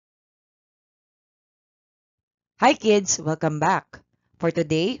Hi kids, welcome back. For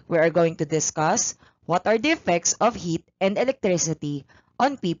today, we are going to discuss what are the effects of heat and electricity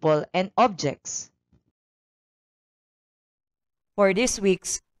on people and objects. For this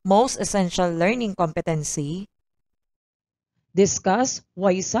week's most essential learning competency, discuss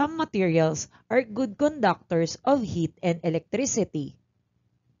why some materials are good conductors of heat and electricity.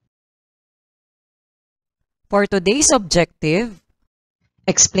 For today's objective,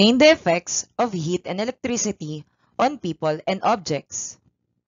 explain the effects of heat and electricity on people and objects.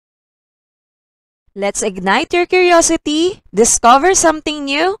 Let's ignite your curiosity, discover something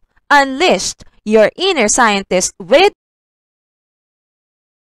new, unleash your inner scientist with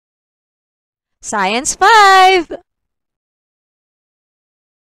Science 5!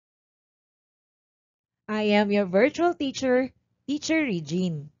 I am your virtual teacher, Teacher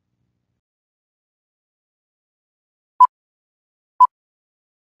Regine.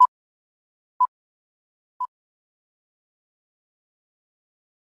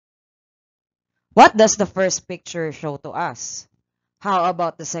 What does the first picture show to us? How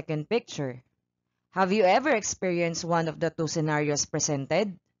about the second picture? Have you ever experienced one of the two scenarios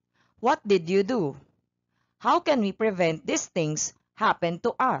presented? What did you do? How can we prevent these things happen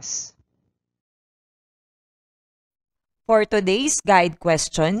to us? For today's guide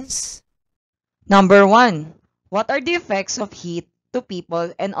questions, Number 1. What are the effects of heat to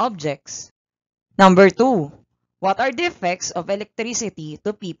people and objects? Number 2. What are the effects of electricity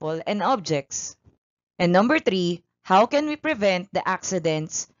to people and objects? And number 3, how can we prevent the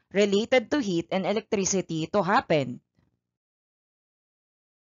accidents related to heat and electricity to happen?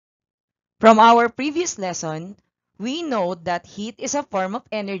 From our previous lesson, we know that heat is a form of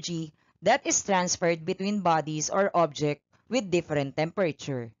energy that is transferred between bodies or objects with different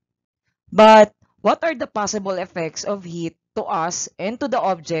temperature. But what are the possible effects of heat to us and to the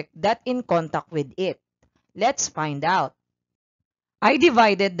object that in contact with it? Let's find out. I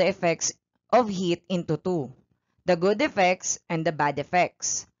divided the effects of heat into two, the good effects and the bad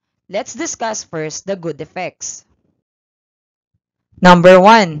effects. Let's discuss first the good effects. Number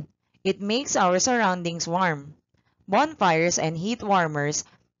 1. It makes our surroundings warm. Bonfires and heat warmers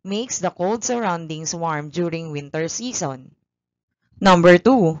makes the cold surroundings warm during winter season. Number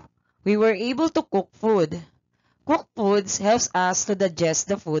 2. We were able to cook food. Cooked foods helps us to digest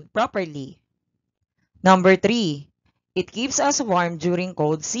the food properly. Number 3. It keeps us warm during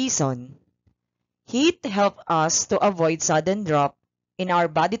cold season. Heat helps us to avoid sudden drop in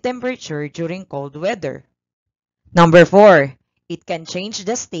our body temperature during cold weather. Number 4. It can change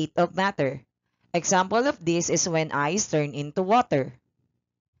the state of matter. Example of this is when ice turn into water.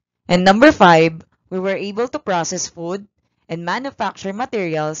 And number 5, we were able to process food and manufacture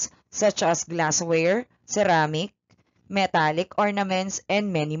materials such as glassware, ceramic, metallic ornaments,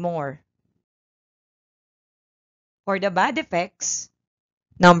 and many more. For the bad effects,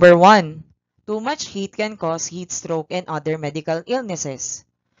 number 1, too much heat can cause heat stroke and other medical illnesses.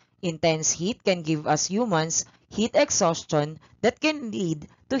 Intense heat can give us humans heat exhaustion that can lead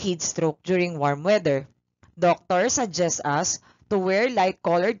to heat stroke during warm weather. Doctors suggest us to wear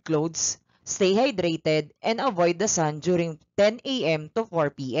light-colored clothes, stay hydrated, and avoid the sun during 10 a.m. to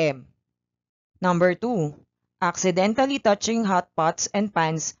 4 p.m. Number 2. Accidentally touching hot pots and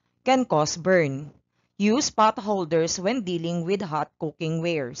pans can cause burn. Use pot holders when dealing with hot cooking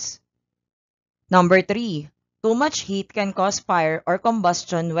wares. Number 3. Too much heat can cause fire or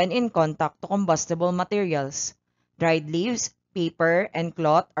combustion when in contact to combustible materials. Dried leaves, paper, and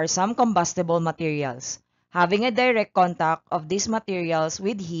cloth are some combustible materials. Having a direct contact of these materials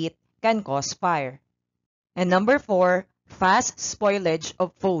with heat can cause fire. And number 4, fast spoilage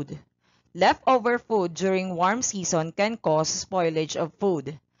of food. Leftover food during warm season can cause spoilage of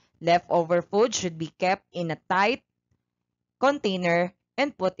food. Leftover food should be kept in a tight container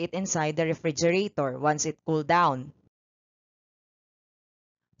and put it inside the refrigerator once it cooled down.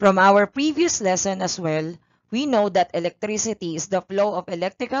 From our previous lesson as well, we know that electricity is the flow of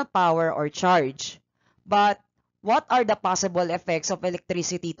electrical power or charge. But what are the possible effects of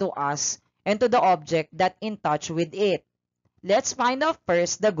electricity to us and to the object that in touch with it? Let's find out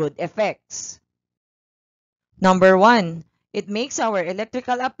first the good effects. Number 1, it makes our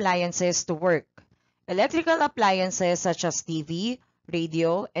electrical appliances to work. Electrical appliances such as TV,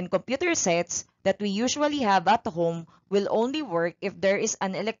 radio, and computer sets that we usually have at home will only work if there is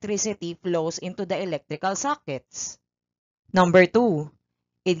an electricity flows into the electrical sockets. Number 2,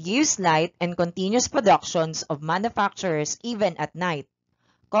 it gives light and continuous productions of manufacturers even at night.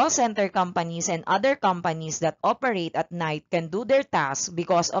 Call center companies and other companies that operate at night can do their tasks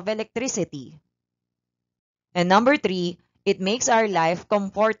because of electricity. And number 3, it makes our life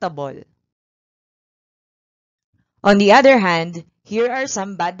comfortable. On the other hand, here are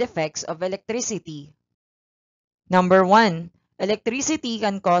some bad effects of electricity. Number 1. Electricity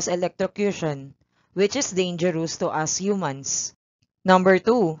can cause electrocution, which is dangerous to us humans. Number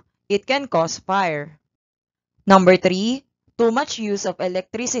 2. It can cause fire. Number 3. Too much use of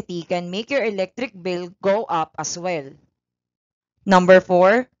electricity can make your electric bill go up as well. Number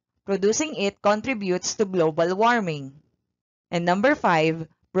 4. Producing it contributes to global warming. And number 5.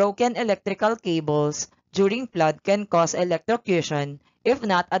 Broken electrical cables during flood can cause electrocution if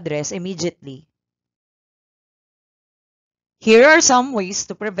not addressed immediately. Here are some ways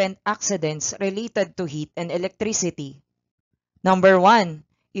to prevent accidents related to heat and electricity. Number 1.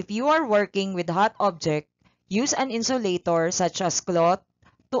 If you are working with hot object, use an insulator such as cloth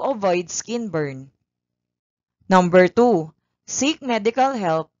to avoid skin burn. Number 2. Seek medical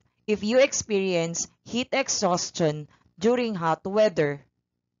help if you experience heat exhaustion during hot weather.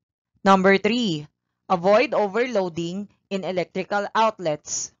 Number 3. Avoid overloading in electrical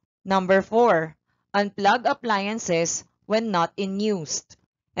outlets. Number 4. Unplug appliances when not in use.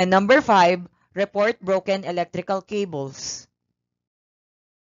 And number 5. Report broken electrical cables.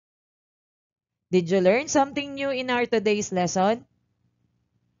 Did you learn something new in our today's lesson?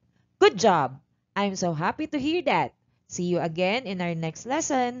 Good job! I'm so happy to hear that. See you again in our next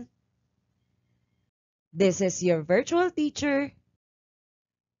lesson. This is your virtual teacher,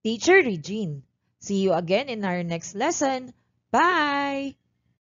 Teacher Regine. See you again in our next lesson. Bye!